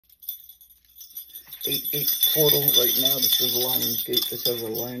8 portal right now. This is Lionsgate. This has a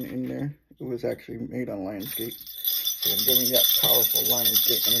line in there. It was actually made on Lionsgate. So I'm giving you that powerful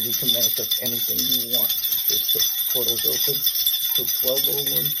Lionsgate energy to manifest anything you want. This portal's open till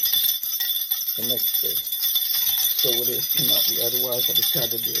 12:01 the next day. So it is, cannot be otherwise. I just had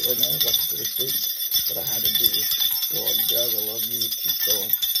to do it right now. I got to go to sleep. But I had to do this. So all you guys, I love you. Keep going.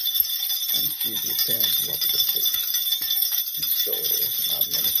 And excuse your parents. I'm about to go to sleep. And so it is. And I've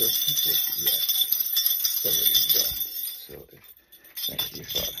manifested with you. Yeah. So it is done. So it is. Thank you,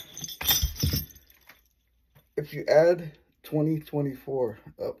 Father. If you add 2024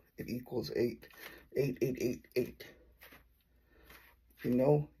 up, it equals 8. 8, 8, 8, 8. If you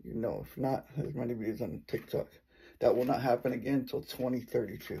know, you know. If not, there's many videos on TikTok. That will not happen again until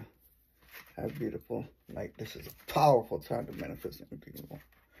 2032. Have a beautiful night. This is a powerful time to manifest anything you want.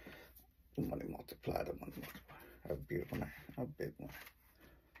 The money multiply, the money multiply. Have a beautiful night. Have a big one.